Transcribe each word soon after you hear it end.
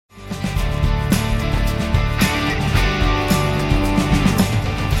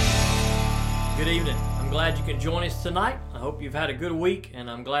tonight. I hope you've had a good week, and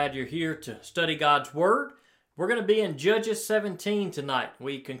I'm glad you're here to study God's Word. We're going to be in Judges 17 tonight.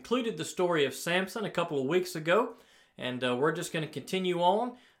 We concluded the story of Samson a couple of weeks ago, and we're just going to continue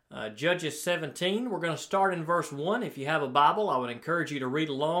on. Judges 17, we're going to start in verse 1. If you have a Bible, I would encourage you to read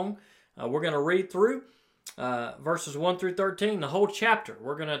along. We're going to read through verses 1 through 13, the whole chapter.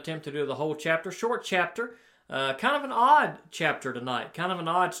 We're going to attempt to do the whole chapter, short chapter. Kind of an odd chapter tonight, kind of an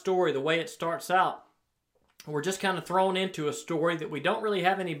odd story the way it starts out. We're just kind of thrown into a story that we don't really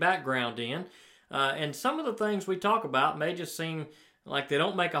have any background in. And some of the things we talk about may just seem like they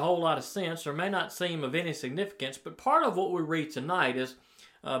don't make a whole lot of sense or may not seem of any significance. But part of what we read tonight is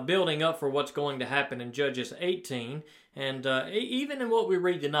building up for what's going to happen in Judges 18. And even in what we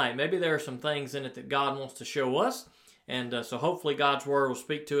read tonight, maybe there are some things in it that God wants to show us. And so hopefully God's Word will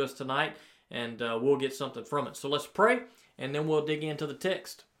speak to us tonight and we'll get something from it. So let's pray and then we'll dig into the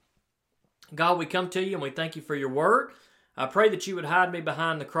text. God, we come to you and we thank you for your word. I pray that you would hide me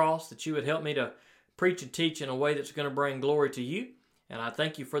behind the cross, that you would help me to preach and teach in a way that's going to bring glory to you. And I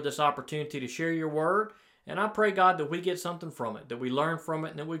thank you for this opportunity to share your word. And I pray, God, that we get something from it, that we learn from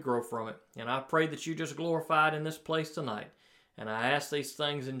it, and that we grow from it. And I pray that you just glorified in this place tonight. And I ask these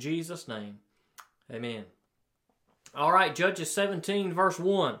things in Jesus' name. Amen. All right, Judges 17, verse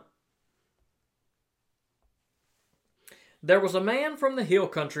 1. There was a man from the hill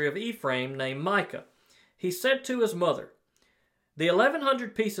country of Ephraim named Micah. He said to his mother, "The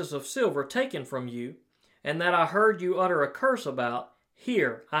 1,100 pieces of silver taken from you, and that I heard you utter a curse about,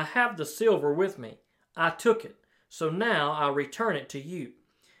 here, I have the silver with me. I took it, so now I return it to you."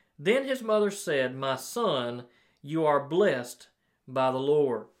 Then his mother said, "My son, you are blessed by the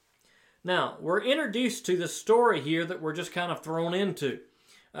Lord." Now, we're introduced to this story here that we're just kind of thrown into.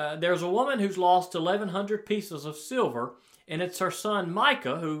 There's a woman who's lost 1,100 pieces of silver, and it's her son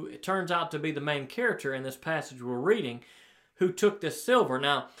Micah, who it turns out to be the main character in this passage we're reading, who took this silver.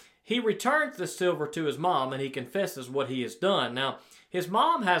 Now, he returns the silver to his mom, and he confesses what he has done. Now, his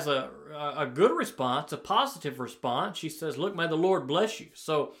mom has a good response, a positive response. She says, "Look, may the Lord bless you."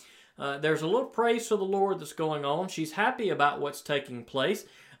 So there's a little praise for the Lord that's going on. She's happy about what's taking place.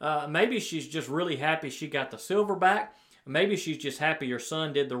 Maybe she's just really happy she got the silver back. Maybe she's just happy her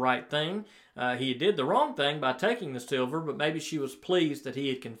son did the right thing. He did the wrong thing by taking the silver, but maybe she was pleased that he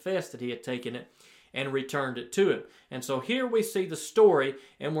had confessed that he had taken it and returned it to him. And so here we see the story,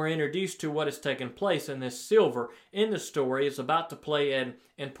 and we're introduced to what has taken place, and this silver in the story is about to play an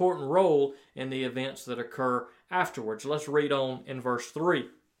important role in the events that occur afterwards. Let's read on in verse 3.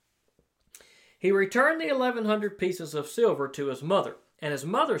 He returned the 1,100 pieces of silver to his mother, and his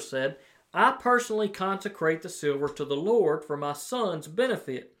mother said, "I personally consecrate the silver to the Lord for my son's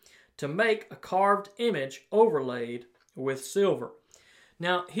benefit, to make a carved image overlaid with silver."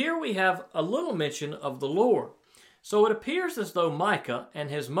 Now, here we have a little mention of the Lord. So it appears as though Micah and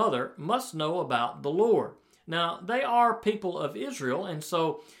his mother must know about the Lord. Now, they are people of Israel, and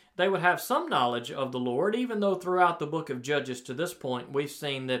so they would have some knowledge of the Lord, even though throughout the book of Judges to this point we've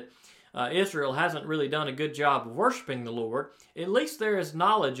seen that Israel hasn't really done a good job of worshiping the Lord. At least there is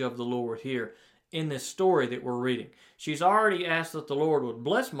knowledge of the Lord here in this story that we're reading. She's already asked that the Lord would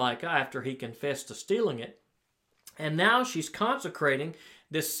bless Micah after he confessed to stealing it. And now she's consecrating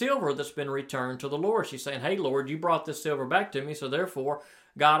this silver that's been returned to the Lord. She's saying, "Hey, Lord, you brought this silver back to me, so therefore,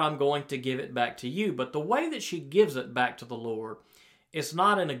 God, I'm going to give it back to you." But the way that she gives it back to the Lord, it's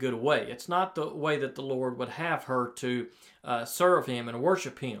not in a good way. It's not the way that the Lord would have her to serve him and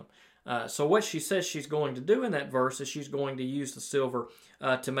worship him. So what she says she's going to do in that verse is she's going to use the silver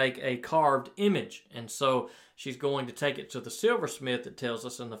to make a carved image. And so she's going to take it to the silversmith, it tells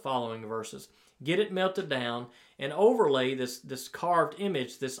us in the following verses, get it melted down, and overlay this carved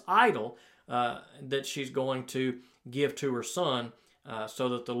image, this idol that she's going to give to her son so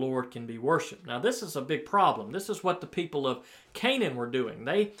that the Lord can be worshipped. Now, this is a big problem. This is what the people of Canaan were doing.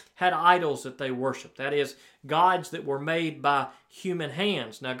 They had idols that they worshiped. That is, gods that were made by human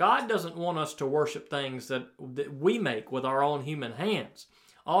hands. Now, God doesn't want us to worship things that we make with our own human hands.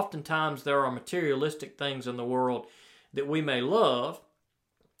 Oftentimes, there are materialistic things in the world that we may love,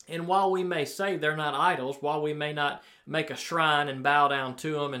 and while we may say they're not idols, while we may not make a shrine and bow down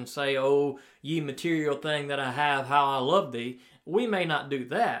to them and say, "Oh, ye material thing that I have, how I love thee," we may not do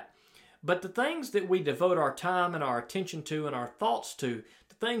that. But the things that we devote our time and our attention to and our thoughts to,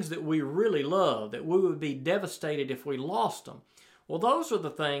 the things that we really love, that we would be devastated if we lost them, well, those are the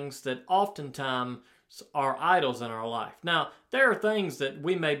things that oftentimes are idols in our life. Now, there are things that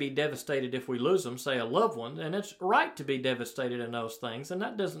we may be devastated if we lose them, say a loved one, and it's right to be devastated in those things, and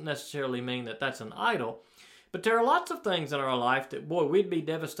that doesn't necessarily mean that that's an idol. But there are lots of things in our life that, boy, we'd be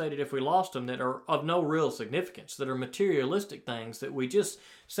devastated if we lost them, that are of no real significance, that are materialistic things that we just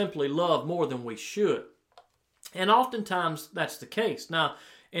simply love more than we should. And oftentimes that's the case. Now,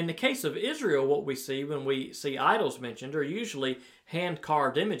 in the case of Israel, what we see when we see idols mentioned are usually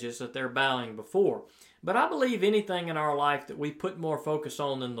hand-carved images that they're bowing before. But I believe anything in our life that we put more focus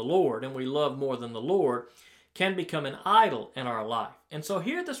on than the Lord and we love more than the Lord can become an idol in our life. And so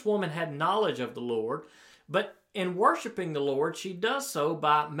here this woman had knowledge of the Lord, but in worshiping the Lord, she does so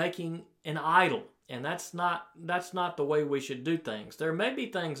by making an idol. And that's not the way we should do things. There may be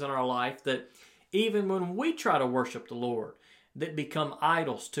things in our life that even when we try to worship the Lord, that become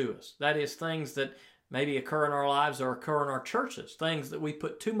idols to us. That is, things that maybe occur in our lives or occur in our churches, things that we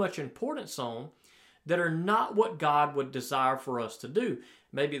put too much importance on that are not what God would desire for us to do.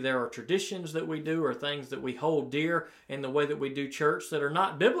 Maybe there are traditions that we do or things that we hold dear in the way that we do church that are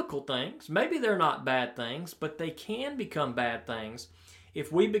not biblical things. Maybe they're not bad things, but they can become bad things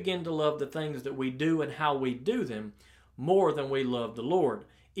if we begin to love the things that we do and how we do them more than we love the Lord.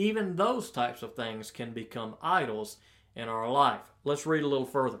 Even those types of things can become idols in our life. Let's read a little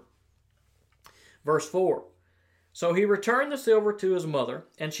further. Verse 4. So he returned the silver to his mother,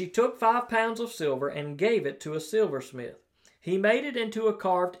 and she took 5 pounds of silver and gave it to a silversmith. He made it into a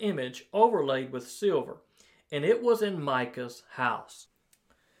carved image overlaid with silver, and it was in Micah's house.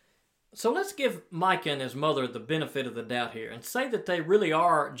 So let's give Micah and his mother the benefit of the doubt here and say that they really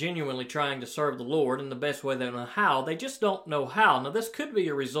are genuinely trying to serve the Lord in the best way they know how. They just don't know how. Now, this could be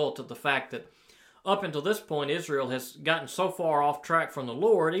a result of the fact that up until this point, Israel has gotten so far off track from the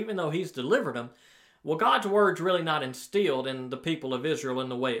Lord, even though He's delivered them. Well, God's Word's really not instilled in the people of Israel in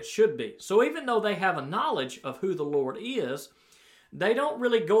the way it should be. So even though they have a knowledge of who the Lord is, they don't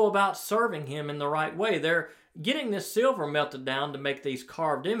really go about serving Him in the right way. They're getting this silver melted down to make these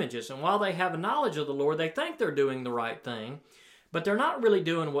carved images. And while they have a knowledge of the Lord, they think they're doing the right thing, but they're not really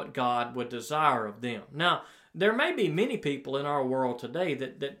doing what God would desire of them. Now, there may be many people in our world today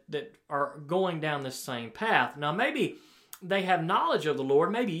that are going down this same path. Now, maybe they have knowledge of the Lord.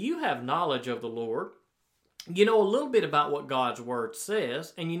 Maybe you have knowledge of the Lord. You know a little bit about what God's Word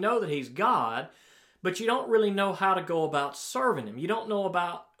says, and you know that He's God, but you don't really know how to go about serving Him. You don't know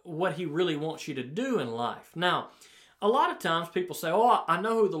about what He really wants you to do in life. Now, a lot of times people say, oh, I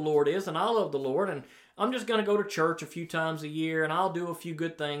know who the Lord is, and I love the Lord, and I'm just going to go to church a few times a year, and I'll do a few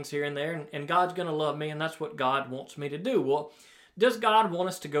good things here and there, and God's going to love me, and that's what God wants me to do. Well, does God want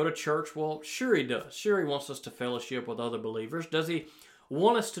us to go to church? Well, sure He does. Sure He wants us to fellowship with other believers. Does He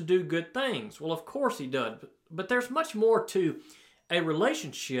want us to do good things? Well, of course He does. But there's much more to a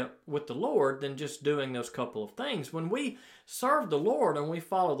relationship with the Lord than just doing those couple of things. When we serve the Lord and we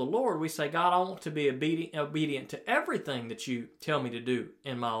follow the Lord, we say, God, I want to be obedient to everything that You tell me to do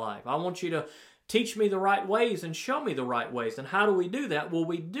in my life. I want You to teach me the right ways and show me the right ways. And how do we do that? Well,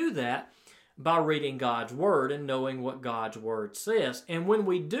 we do that by reading God's Word and knowing what God's Word says. And when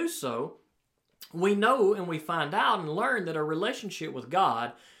we do so, we know and we find out and learn that a relationship with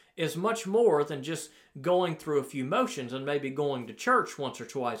God is much more than just going through a few motions and maybe going to church once or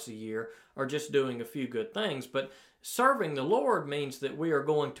twice a year or just doing a few good things. But serving the Lord means that we are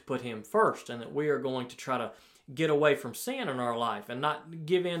going to put Him first and that we are going to try to get away from sin in our life and not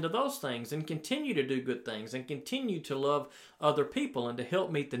give in to those things and continue to do good things and continue to love other people and to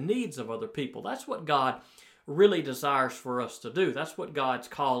help meet the needs of other people. That's what God really desires for us to do. That's what God's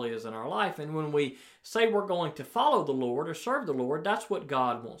call is in our life. And when we say we're going to follow the Lord or serve the Lord, that's what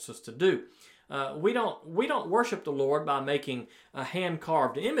God wants us to do. We don't worship the Lord by making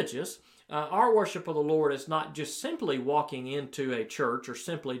hand-carved images. Our worship of the Lord is not just simply walking into a church or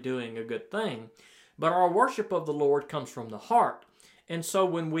simply doing a good thing, but our worship of the Lord comes from the heart. And so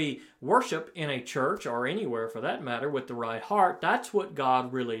when we worship in a church or anywhere for that matter with the right heart, that's what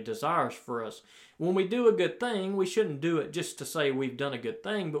God really desires for us. When we do a good thing, we shouldn't do it just to say we've done a good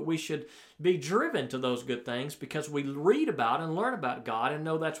thing, but we should be driven to those good things because we read about and learn about God and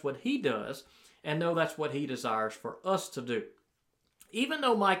know that's what He does and know that's what He desires for us to do. Even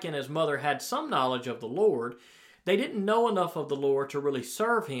though Micah and his mother had some knowledge of the Lord, they didn't know enough of the Lord to really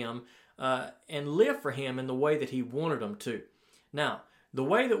serve Him and live for Him in the way that He wanted them to. Now, the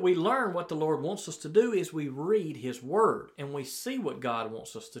way that we learn what the Lord wants us to do is we read His Word and we see what God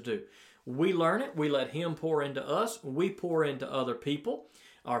wants us to do. We learn it, we let Him pour into us, we pour into other people,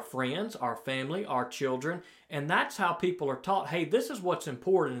 our friends, our family, our children, and that's how people are taught, hey, this is what's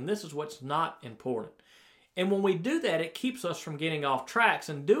important and this is what's not important. And when we do that, it keeps us from getting off tracks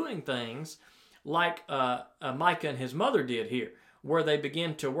and doing things like Micah and his mother did here, where they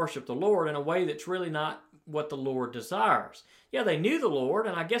begin to worship the Lord in a way that's really not what the Lord desires. Yeah, they knew the Lord,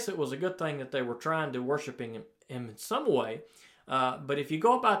 and I guess it was a good thing that they were trying to worship Him in some way. But if you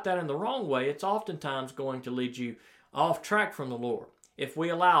go about that in the wrong way, it's oftentimes going to lead you off track from the Lord. If we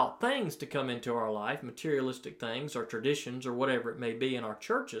allow things to come into our life, materialistic things or traditions or whatever it may be in our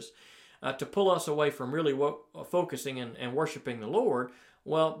churches, to pull us away from really focusing and worshiping the Lord,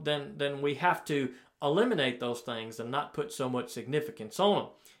 well, then we have to eliminate those things and not put so much significance on them.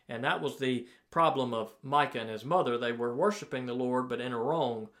 And that was the problem of Micah and his mother. They were worshiping the Lord, but in a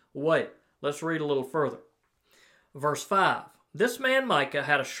wrong way. Let's read a little further. Verse 5. This man Micah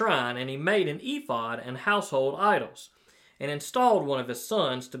had a shrine, and he made an ephod and household idols, and installed one of his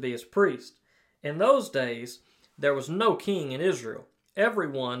sons to be his priest. In those days, there was no king in Israel.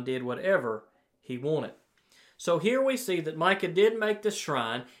 Everyone did whatever he wanted. So here we see that Micah did make this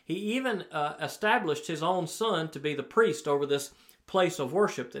shrine. He even established his own son to be the priest over this place of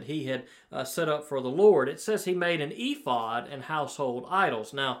worship that he had set up for the Lord. It says he made an ephod and household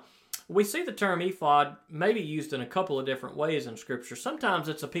idols. Now, we see the term ephod maybe used in a couple of different ways in Scripture. Sometimes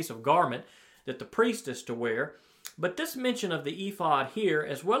it's a piece of garment that the priest is to wear. But this mention of the ephod here,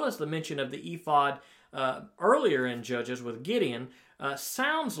 as well as the mention of the ephod earlier in Judges with Gideon,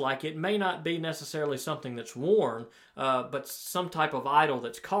 sounds like it may not be necessarily something that's worn, but some type of idol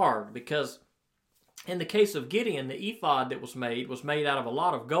that's carved. Because in the case of Gideon, the ephod that was made out of a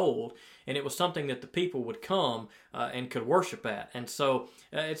lot of gold, and it was something that the people would come and could worship at. And so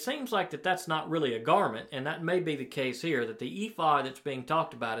it seems like that's not really a garment, and that may be the case here, that the ephod that's being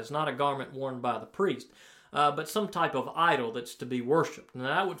talked about is not a garment worn by the priest, but some type of idol that's to be worshipped. Now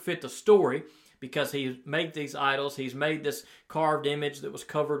that would fit the story, because he made these idols. He's made this carved image that was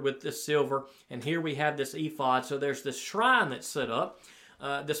covered with this silver, and here we have this ephod. So there's this shrine that's set up,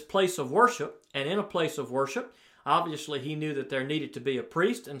 this place of worship, and in a place of worship, obviously he knew that there needed to be a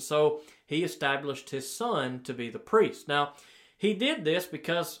priest, and so he established his son to be the priest. Now, he did this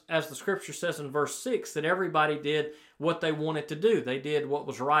because, as the scripture says in verse 6, that everybody did what they wanted to do. They did what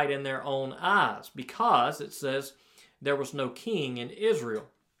was right in their own eyes, because it says there was no king in Israel.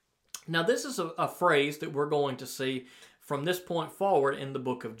 Now, this is a phrase that we're going to see from this point forward in the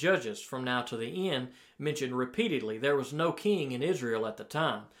book of Judges, from now to the end, mentioned repeatedly. There was no king in Israel at the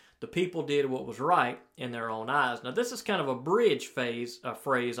time. The people did what was right in their own eyes. Now, this is kind of a bridge phrase,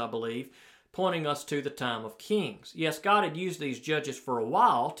 I believe, pointing us to the time of kings. Yes, God had used these judges for a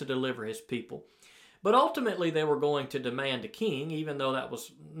while to deliver his people, but ultimately they were going to demand a king, even though that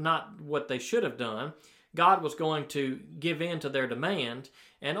was not what they should have done. God was going to give in to their demand,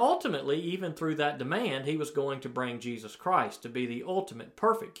 and ultimately, even through that demand, he was going to bring Jesus Christ to be the ultimate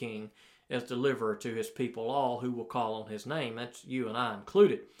perfect king as deliverer to his people, all who will call on his name. That's you and I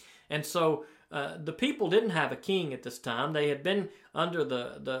included. And so the people didn't have a king at this time. They had been under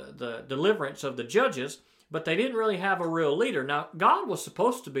the deliverance of the judges, but they didn't really have a real leader. Now, God was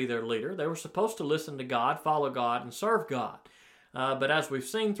supposed to be their leader. They were supposed to listen to God, follow God, and serve God. But as we've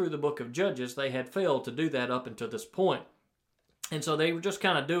seen through the book of Judges, they had failed to do that up until this point. And so they were just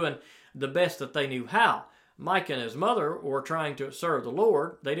kind of doing the best that they knew how. Micah and his mother were trying to serve the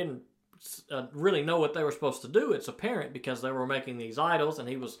Lord. They didn't really know what they were supposed to do, it's apparent, because they were making these idols and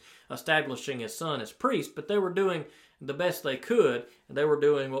he was establishing his son as priest, but they were doing the best they could, and they were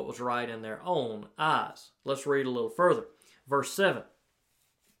doing what was right in their own eyes. Let's read a little further. Verse 7.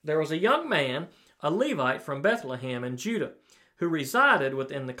 There was a young man, a Levite from Bethlehem in Judah, who resided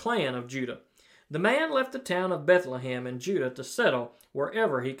within the clan of Judah. The man left the town of Bethlehem in Judah to settle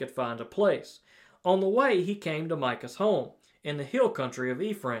wherever he could find a place. On the way he came to Micah's home, in the hill country of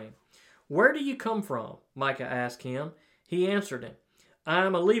Ephraim. "Where do you come from?" Micah asked him. He answered him, "I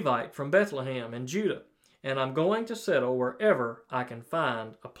am a Levite from Bethlehem in Judah, and I'm going to settle wherever I can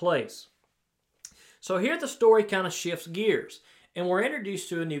find a place." So here the story kind of shifts gears, and we're introduced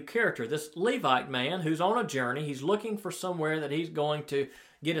to a new character, this Levite man who's on a journey. He's looking for somewhere that he's going to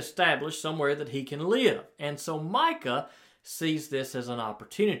get established, somewhere that he can live. And so Micah sees this as an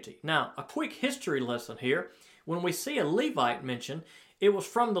opportunity. Now, a quick history lesson here. When we see a Levite mentioned, it was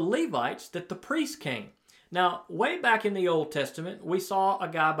from the Levites that the priests came. Now, way back in the Old Testament, we saw a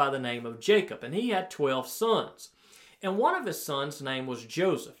guy by the name of Jacob, and he had 12 sons. And one of his sons' name was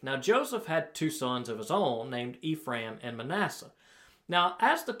Joseph. Now, Joseph had 2 sons of his own, named Ephraim and Manasseh. Now,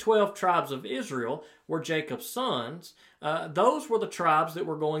 as the 12 tribes of Israel were Jacob's sons, those were the tribes that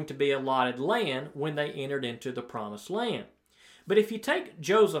were going to be allotted land when they entered into the promised land. But if you take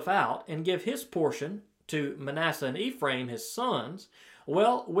Joseph out and give his portion to Manasseh and Ephraim, his sons,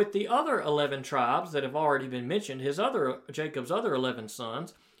 well, with the other 11 tribes that have already been mentioned, Jacob's other 11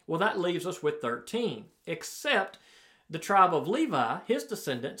 sons, well, that leaves us with 13, except the tribe of Levi, his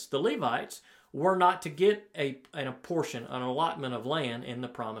descendants, the Levites, were not to get a portion, an allotment of land in the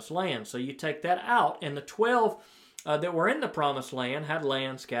promised land. So you take that out, and the 12 that were in the promised land had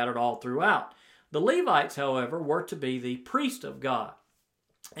land scattered all throughout. The Levites, however, were to be the priest of God.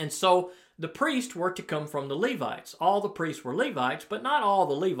 And so the priests were to come from the Levites. All the priests were Levites, but not all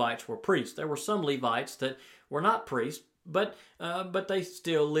the Levites were priests. There were some Levites that were not priests, but they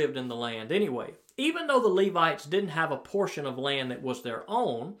still lived in the land anyway. Even though the Levites didn't have a portion of land that was their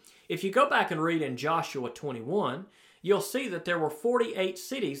own, if you go back and read in Joshua 21, you'll see that there were 48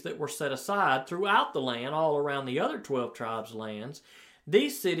 cities that were set aside throughout the land, all around the other 12 tribes' lands.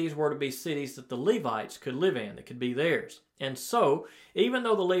 These cities were to be cities that the Levites could live in, that could be theirs. And so, even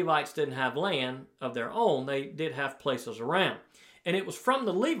though the Levites didn't have land of their own, they did have places around. And it was from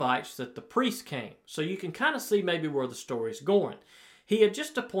the Levites that the priests came. So you can kind of see maybe where the story's going. He had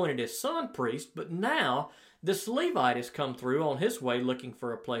just appointed his son priest, but now this Levite has come through on his way looking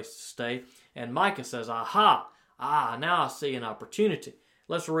for a place to stay. And Micah says, now I see an opportunity.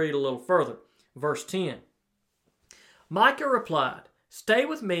 Let's read a little further. Verse 10. Micah replied, "Stay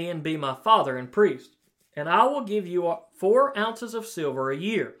with me and be my father and priest, and I will give you 4 ounces of silver a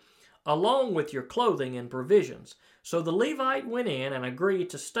year, along with your clothing and provisions." So the Levite went in and agreed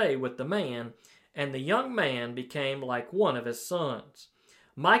to stay with the man, and the young man became like one of his sons.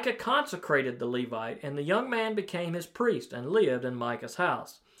 Micah consecrated the Levite, and the young man became his priest and lived in Micah's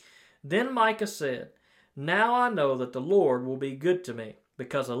house. Then Micah said, "Now I know that the Lord will be good to me,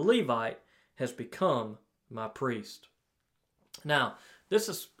 because a Levite has become my priest." Now, this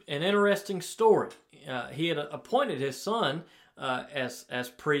is an interesting story. He had appointed his son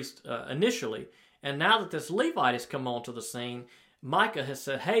as priest initially, and now that this Levite has come onto the scene, Micah has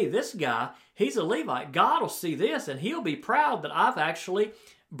said, hey, this guy, he's a Levite. God will see this, and he'll be proud that I've actually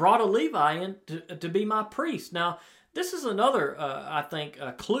brought a Levite in to be my priest. Now, this is another, I think,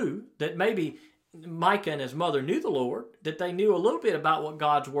 clue that maybe Micah and his mother knew the Lord, that they knew a little bit about what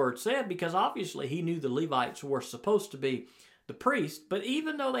God's word said, because obviously he knew the Levites were supposed to be the priest. But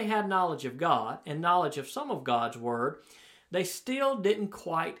even though they had knowledge of God and knowledge of some of God's word, they still didn't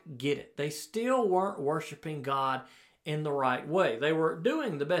quite get it. They still weren't worshiping God in the right way. They were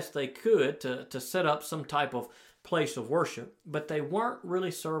doing the best they could to set up some type of place of worship, but they weren't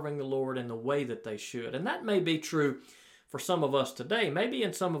really serving the Lord in the way that they should. And that may be true for some of us today. Maybe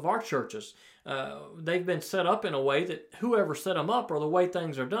in some of our churches, they've been set up in a way that whoever set them up or the way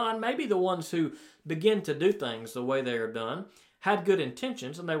things are done, maybe the ones who begin to do things the way they are done, had good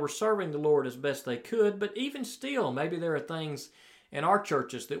intentions and they were serving the Lord as best they could, but even still, maybe there are things in our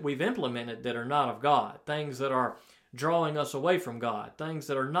churches that we've implemented that are not of God, things that are drawing us away from God, things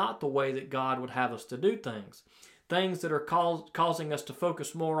that are not the way that God would have us to do things, things that are causing us to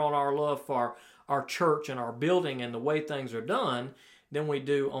focus more on our love for our church and our building and the way things are done than we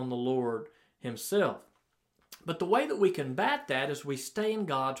do on the Lord himself. But the way that we combat that is we stay in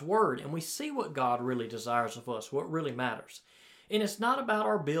God's word and we see what God really desires of us, what really matters. And it's not about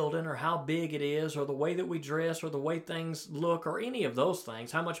our building or how big it is or the way that we dress or the way things look or any of those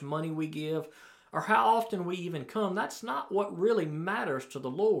things, how much money we give or how often we even come. That's not what really matters to the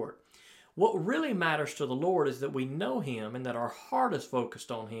Lord. What really matters to the Lord is that we know him and that our heart is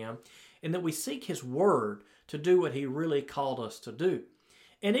focused on him and that we seek his word to do what he really called us to do.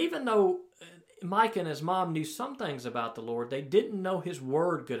 And even though Micah and his mom knew some things about the Lord, they didn't know his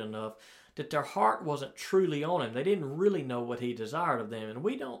word good enough, that their heart wasn't truly on him. They didn't really know what he desired of them. And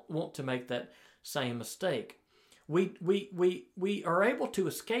we don't want to make that same mistake. We are able to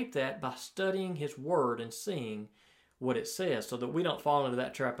escape that by studying his word and seeing what it says so that we don't fall into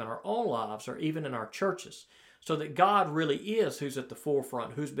that trap in our own lives or even in our churches. So that God really is who's at the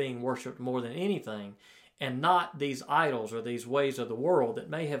forefront, who's being worshiped more than anything, and not these idols or these ways of the world that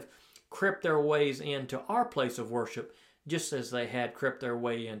may have crept their ways into our place of worship, just as they had crept their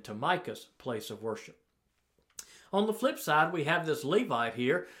way into Micah's place of worship. On the flip side, we have this Levite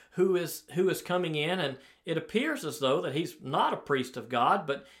here who is coming in, and it appears as though that he's not a priest of God,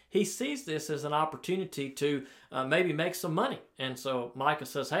 but he sees this as an opportunity to maybe make some money. And so Micah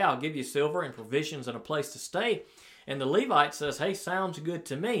says, hey, I'll give you silver and provisions and a place to stay. And the Levite says, hey, sounds good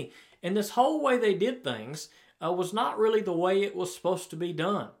to me. And this whole way they did things was not really the way it was supposed to be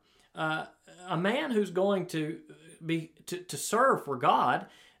done. A man who's going to serve for God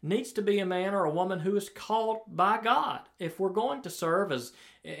needs to be a man or a woman who is called by God. If we're going to serve as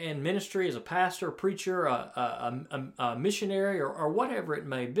in ministry as a pastor, a preacher, a missionary, or whatever it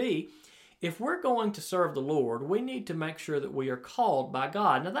may be, if we're going to serve the Lord, we need to make sure that we are called by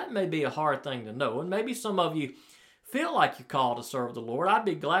God. Now, that may be a hard thing to know, and maybe some of you feel like you're called to serve the Lord. I'd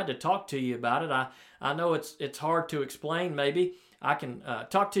be glad to talk to you about it. I know it's hard to explain maybe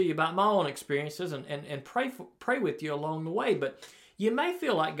talk to you about my own experiences and pray with you along the way. But you may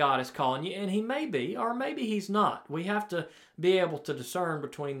feel like God is calling you, and He may be, or maybe He's not. We have to be able to discern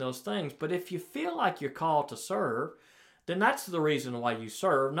between those things. But if you feel like you're called to serve, then that's the reason why you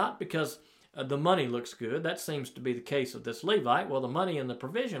serve, not because the money looks good. That seems to be the case of this Levite. Well, the money and the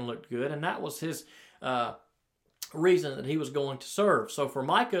provision looked good, and that was his reason that he was going to serve. So for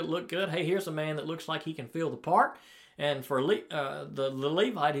Micah, it looked good. Hey, here's a man that looks like he can fill the part. And for the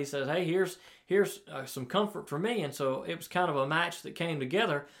Levite, he says, hey, here's some comfort for me. And so it was kind of a match that came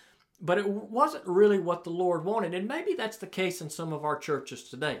together. But it wasn't really what the Lord wanted. And maybe that's the case in some of our churches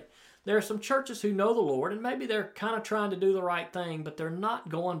today. There are some churches who know the Lord, and maybe they're kind of trying to do the right thing, but they're not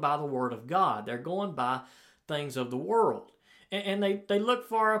going by the Word of God. They're going by things of the world. And they look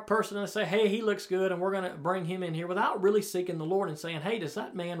for a person and say, hey, he looks good, and we're going to bring him in here without really seeking the Lord and saying, hey, does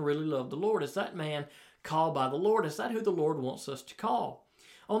that man really love the Lord? Is that man called by the Lord? Is that who the Lord wants us to call?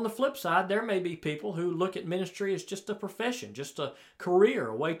 On the flip side, there may be people who look at ministry as just a profession, just a career,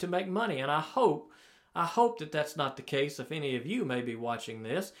 a way to make money. And I hope that that's not the case if any of you may be watching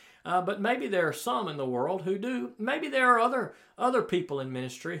this. But maybe there are some in the world who do. Maybe there are other people in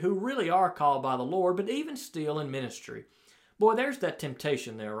ministry who really are called by the Lord, but even still in ministry. Boy, there's that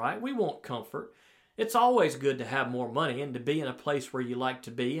temptation there, right? We want comfort. It's always good to have more money and to be in a place where you like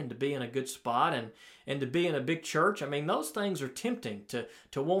to be and to be in a good spot and to be in a big church. I mean, those things are tempting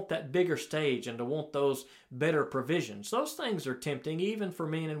to want that bigger stage and to want those better provisions. Those things are tempting even for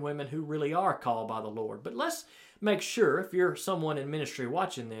men and women who really are called by the Lord. But let's make sure, if you're someone in ministry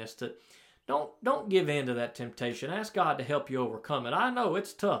watching this, that don't give in to that temptation. Ask God to help you overcome it. I know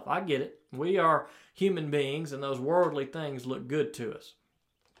it's tough. I get it. We are human beings, and those worldly things look good to us.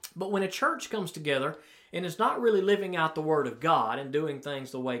 But when a church comes together and is not really living out the Word of God and doing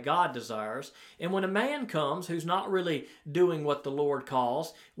things the way God desires, and when a man comes who's not really doing what the Lord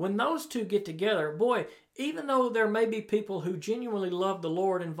calls, when those two get together, boy, even though there may be people who genuinely love the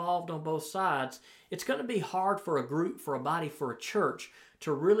Lord involved on both sides, it's going to be hard for a group, for a body, for a church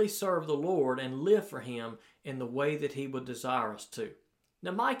to really serve the Lord and live for Him in the way that He would desire us to.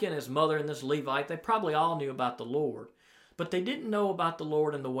 Now, Micah and his mother and this Levite, they probably all knew about the Lord, but they didn't know about the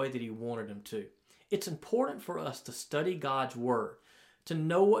Lord in the way that He wanted them to. It's important for us to study God's Word, to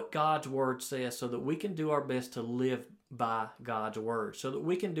know what God's Word says so that we can do our best to live by God's Word, so that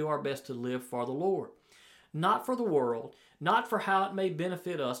we can do our best to live for the Lord. Not for the world, not for how it may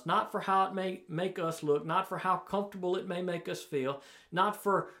benefit us, not for how it may make us look, not for how comfortable it may make us feel, not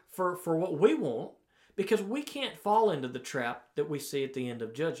for what we want, because we can't fall into the trap that we see at the end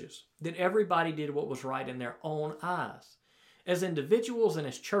of Judges, that everybody did what was right in their own eyes. As individuals and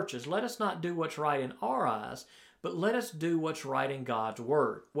as churches, let us not do what's right in our eyes, but let us do what's right in God's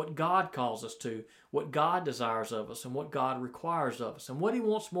Word, what God calls us to, what God desires of us, and what God requires of us. And what He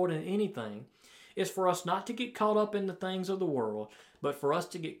wants more than anything is for us not to get caught up in the things of the world, but for us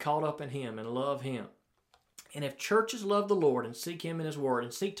to get caught up in Him and love Him. And if churches love the Lord and seek Him in His Word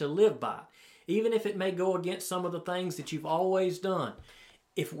and seek to live by it, even if it may go against some of the things that you've always done,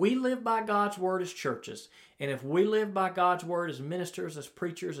 if we live by God's Word as churches, and if we live by God's Word as ministers, as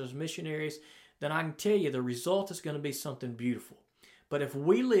preachers, as missionaries, then I can tell you the result is going to be something beautiful. But if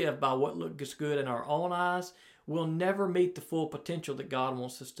we live by what looks good in our own eyes, we'll never meet the full potential that God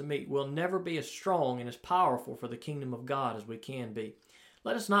wants us to meet. We'll never be as strong and as powerful for the kingdom of God as we can be.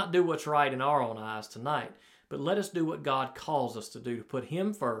 Let us not do what's right in our own eyes tonight, but let us do what God calls us to do, to put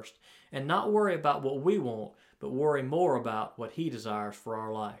Him first and not worry about what we want, but worry more about what He desires for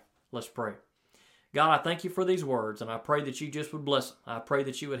our life. Let's pray. God, I thank You for these words, and I pray that You just would bless them. I pray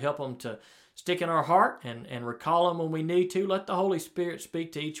that You would help them to stick in our heart and recall them when we need to. Let the Holy Spirit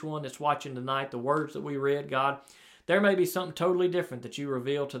speak to each one that's watching tonight, the words that we read, God. There may be something totally different that You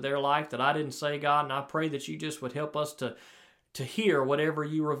reveal to their life that I didn't say, God, and I pray that You just would help us to hear whatever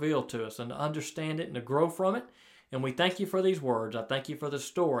You reveal to us and to understand it and to grow from it. And we thank You for these words. I thank You for the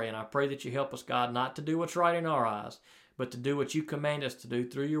story, and I pray that You help us, God, not to do what's right in our eyes, but to do what You command us to do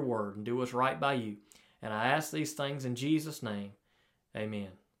through Your Word and do what's right by You. And I ask these things in Jesus' name. Amen.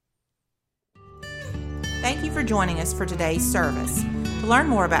 Thank you for joining us for today's service. To learn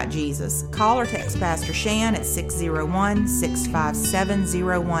more about Jesus, call or text Pastor Shan at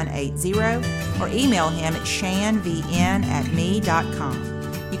 601-657-0180 or email him at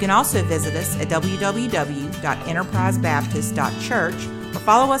shanvn@me.com. You can also visit us at www.enterprisebaptist.church or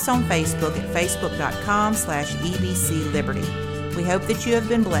follow us on Facebook at facebook.com/EBC Liberty. We hope that you have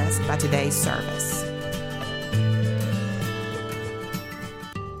been blessed by today's service.